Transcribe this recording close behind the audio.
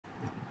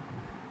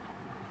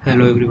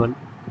Hello everyone,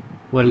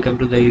 welcome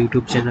to the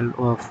YouTube channel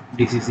of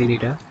DCC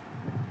NIT-A.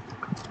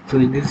 So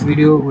in this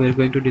video we are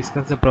going to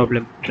discuss the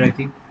problem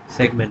tracking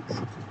segments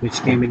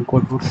which came in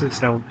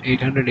Codeforces round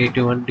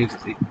 881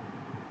 DCC.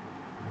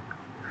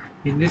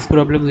 In this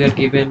problem we are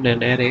given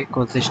an array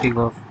consisting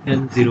of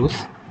n zeros.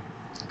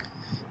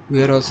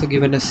 We are also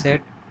given a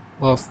set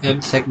of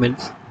m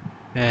segments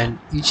and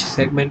each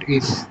segment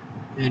is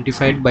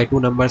defined by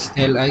two numbers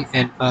Li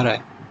and Ri.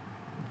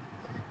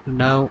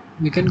 Now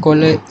we can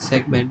call a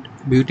segment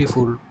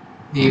beautiful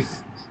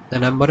if the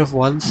number of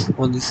ones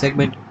on this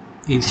segment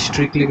is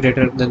strictly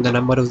greater than the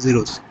number of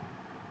zeros.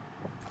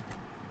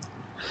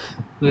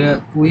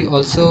 We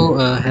also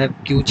have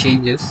q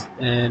changes,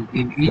 and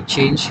in each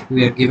change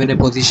we are given a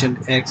position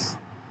x,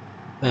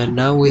 and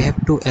now we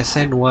have to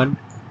assign one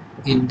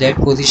in that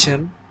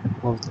position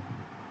of the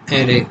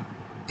array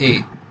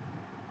A,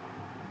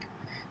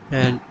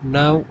 and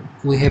now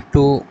we have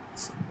to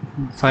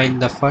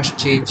find the first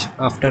change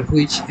after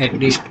which at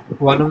least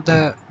one of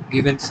the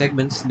given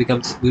segments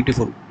becomes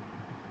beautiful,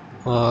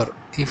 or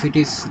if it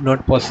is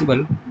not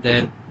possible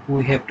then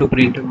we have to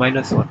print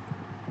 -1.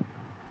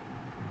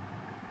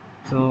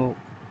 So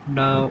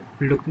now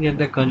looking at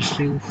the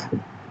constraints,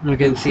 we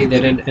can see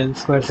that an n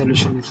square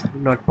solution is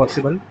not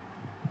possible.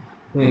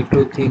 We have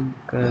to think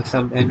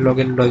some n log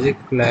n logic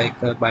like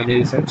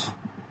binary search.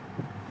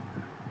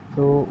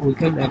 So we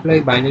can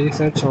apply binary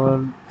search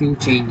on few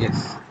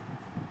changes.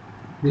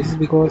 This is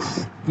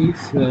because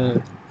if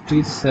it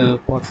is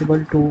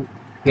possible to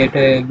get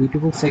a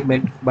beautiful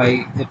segment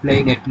by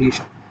applying at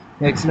least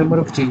x number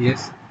of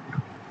changes,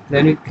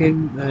 then it can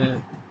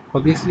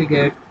obviously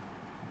get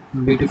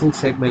beautiful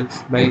segments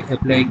by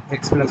applying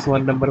x plus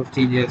 1 number of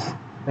changes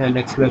and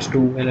x plus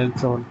 2 and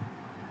so on.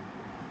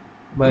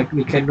 But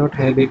we cannot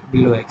have it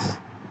below x.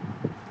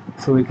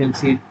 So we can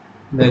see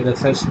that the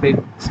search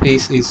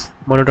space is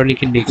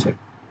monotonic in nature.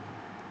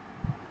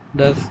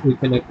 Thus we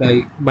can apply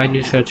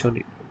binary search on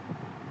it.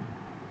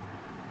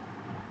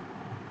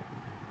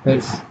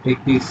 Let's take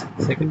this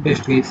second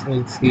test case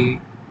and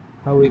see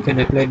how we can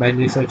apply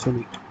binary search on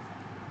it.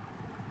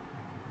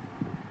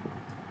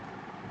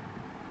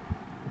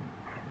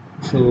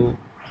 So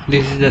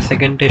this is the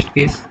second test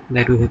case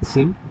that we have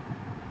seen,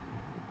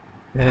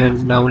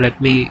 and now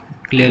let me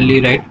clearly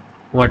write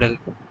what are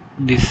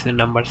these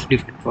numbers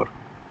different for.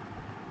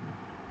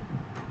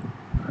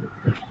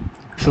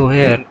 So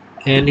here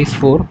n is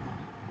 4,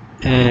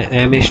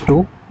 m is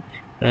 2,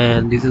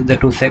 and this is the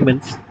two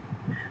segments,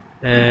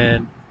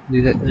 and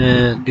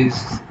this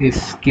is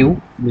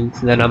q, means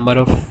the number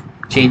of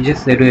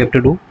changes that we have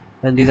to do,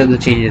 and these are the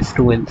changes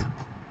 2 and 3.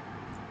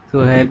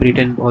 So I have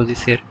written all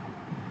this here,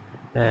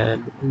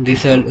 and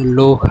these are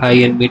low, high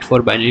and mid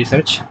for binary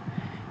search.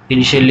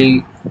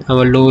 Initially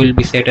our low will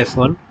be set as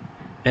 1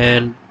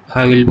 and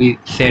high will be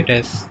set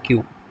as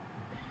q.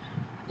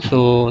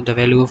 So the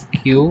value of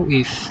q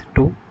is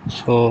 2,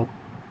 so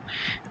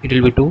it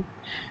will be 2,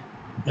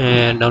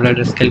 and now let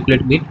us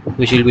calculate mid,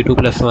 which will be 2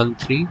 plus 1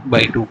 3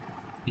 by 2,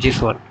 which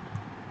is 1.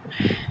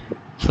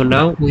 So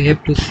now we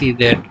have to see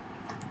that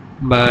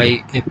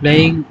by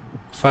applying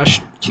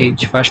first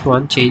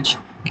one change,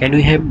 can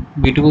we have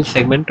beautiful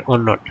segment or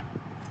not.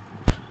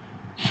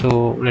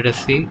 So let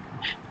us see.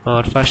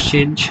 Our first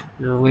change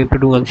we have to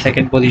do on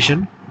second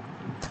position,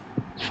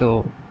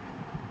 so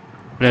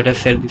let us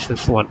set this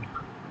as 1,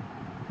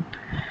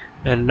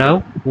 and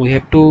now we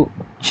have to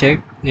check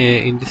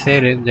in this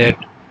array that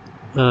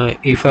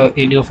if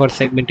any of our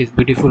segment is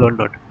beautiful or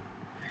not.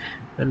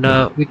 And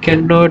now we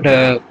cannot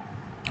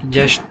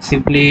just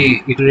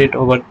simply iterate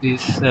over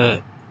these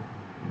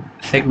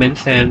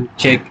segments and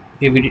check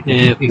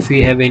if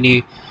we have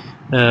any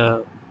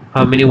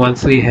how many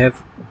ones we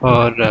have,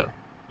 or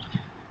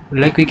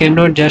like we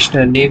cannot just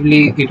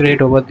naively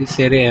iterate over this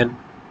array and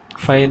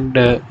find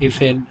if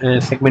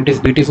a segment is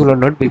beautiful or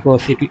not,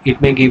 because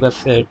it may give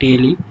us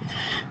TLE.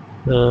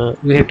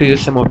 We have to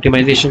use some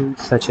optimization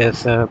such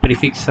as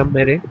prefix sum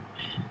array,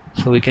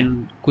 so we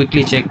can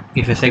quickly check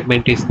if a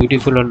segment is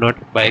beautiful or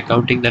not by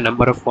counting the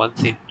number of ones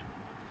in it.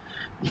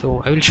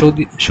 So I will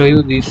show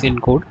you this in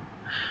code.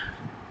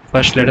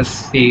 First let us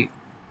see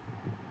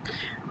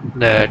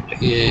that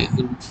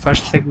in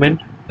first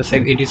segment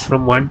it is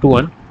from 1 to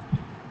 1.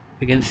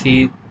 We can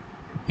see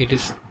it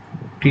is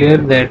clear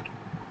that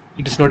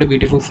it is not a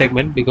beautiful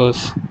segment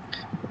because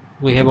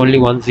we have only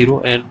 1 0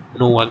 and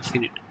no ones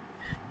in it.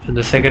 And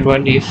the second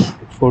one is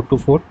 4 to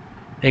 4.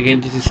 Again,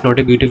 this is not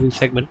a beautiful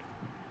segment.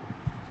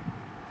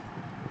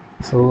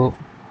 So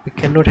we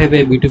cannot have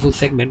a beautiful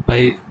segment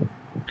by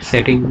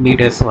setting mid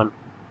as 1.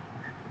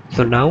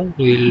 So now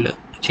we will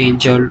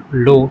change our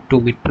low to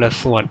mid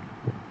plus 1,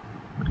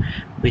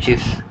 which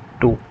is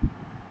 2.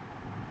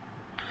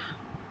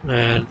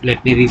 And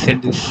let me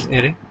reset this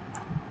array.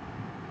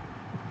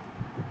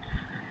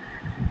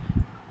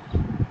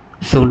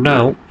 So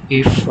now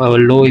if our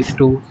low is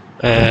 2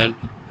 and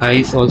high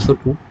is also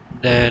 2,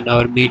 then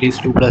our mid is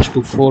 2 plus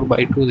 2, 4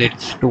 by 2,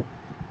 that's 2.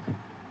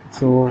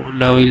 So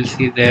now we'll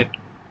see that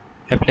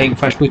applying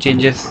first two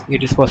changes,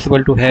 it is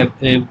possible to have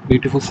a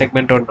beautiful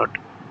segment or not.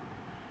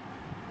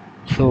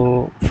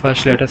 So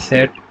first let us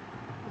set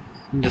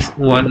this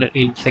one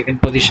in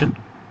second position,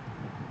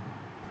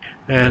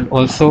 and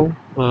also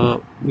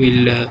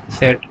we'll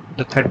set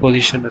the third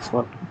position as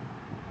well.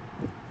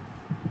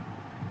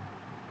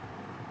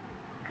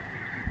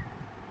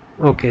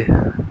 Okay.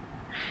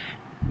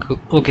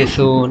 Okay,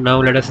 so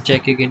now let us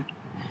check again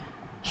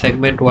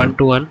segment 1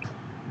 to 1.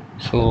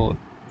 So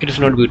it is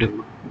not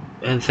beautiful,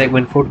 and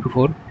segment 4 to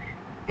 4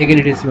 again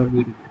it is not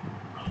beautiful.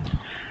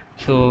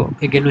 So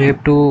again we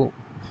have to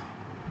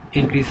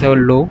increase our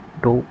low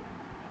to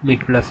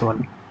mid plus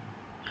 1.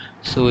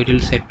 So it will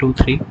set to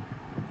 3,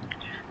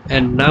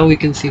 and now we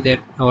can see that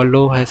our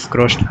low has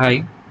crossed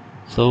high.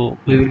 So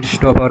we will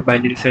stop our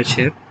binary search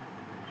here,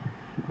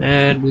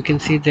 and we can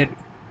see that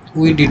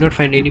we did not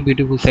find any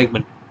beautiful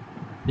segment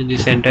in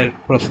this entire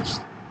process.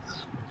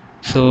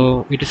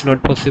 So it is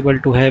not possible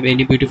to have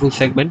any beautiful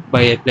segment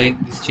by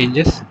applying these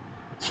changes.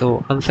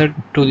 So answer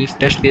to this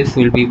test case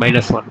will be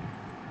 -1.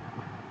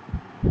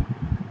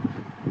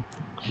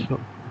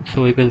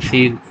 So you can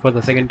see for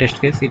the second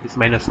test case it is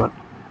 -1.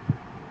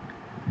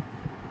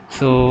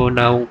 So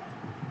now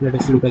let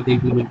us look at the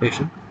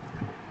implementation.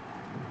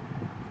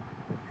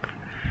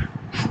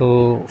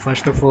 So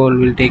first of all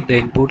we'll take the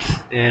inputs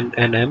and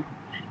nm,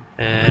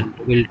 and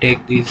we'll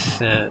take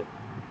this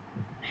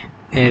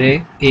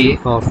array A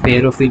of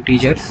pair of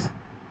integers,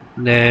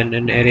 then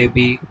an array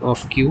B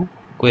of q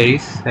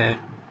queries,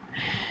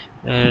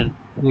 and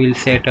we'll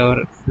set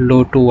our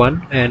low to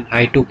 1 and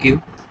high to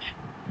q.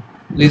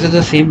 These are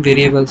the same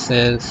variables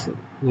as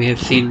we have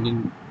seen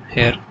in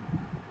here,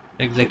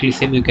 exactly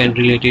same, you can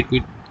relate it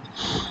with.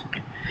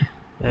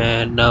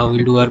 And now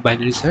we'll do our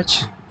binary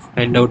search,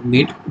 find out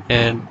mid,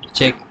 and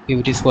check if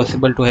it is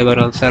possible to have our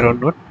answer or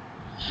not.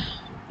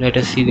 Let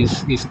us see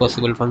this is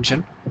possible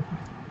function.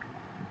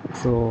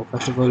 So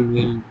first of all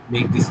we'll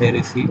make this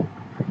array C,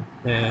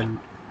 and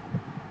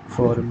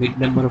for mid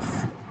number of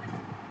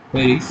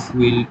queries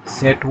we'll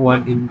set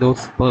 1 in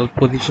those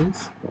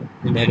positions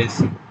in array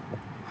C.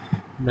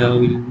 Now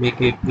we'll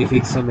make a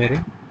prefix sum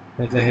array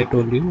as I had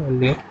told you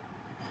earlier.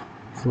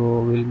 So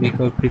we'll make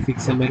our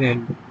prefix sum array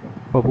and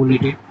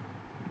populate it,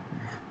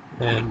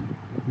 and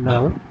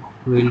now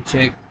we'll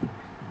check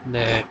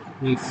that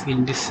if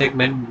in this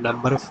segment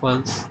number of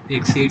ones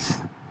exceeds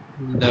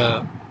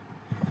the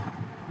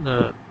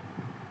uh,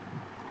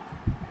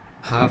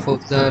 half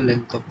of the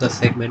length of the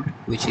segment,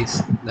 which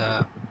is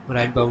the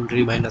right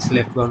boundary minus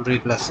left boundary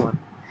plus 1.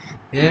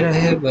 Here I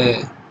have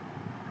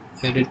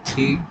added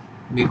 3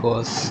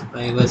 because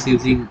I was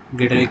using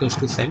greater equals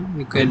to sign.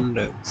 You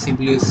can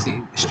simply use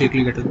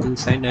strictly greater than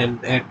sign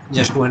and add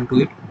just 1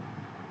 to it,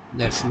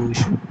 that's no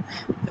issue.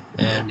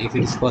 And if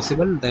it is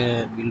possible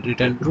then we'll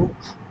return true,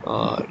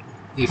 or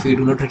if we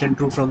do not return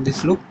true from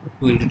this loop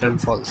we'll return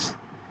false.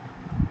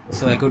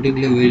 So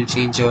accordingly we will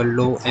change our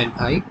low and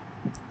high,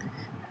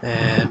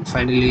 and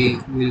finally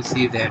we'll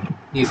see that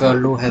if our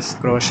low has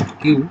crossed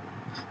q,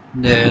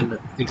 then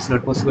it's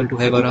not possible to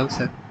have our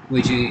answer,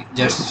 which we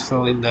just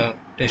saw in the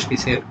test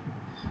case here.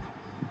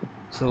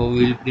 So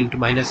we'll print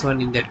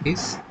 -1 in that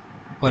case,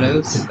 or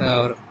else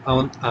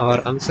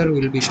our answer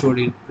will be stored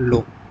in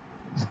low.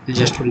 We'll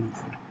just remove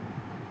it.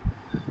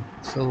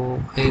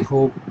 So I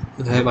hope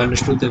you have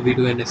understood the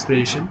video and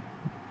explanation.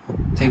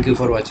 Thank you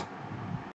for watching.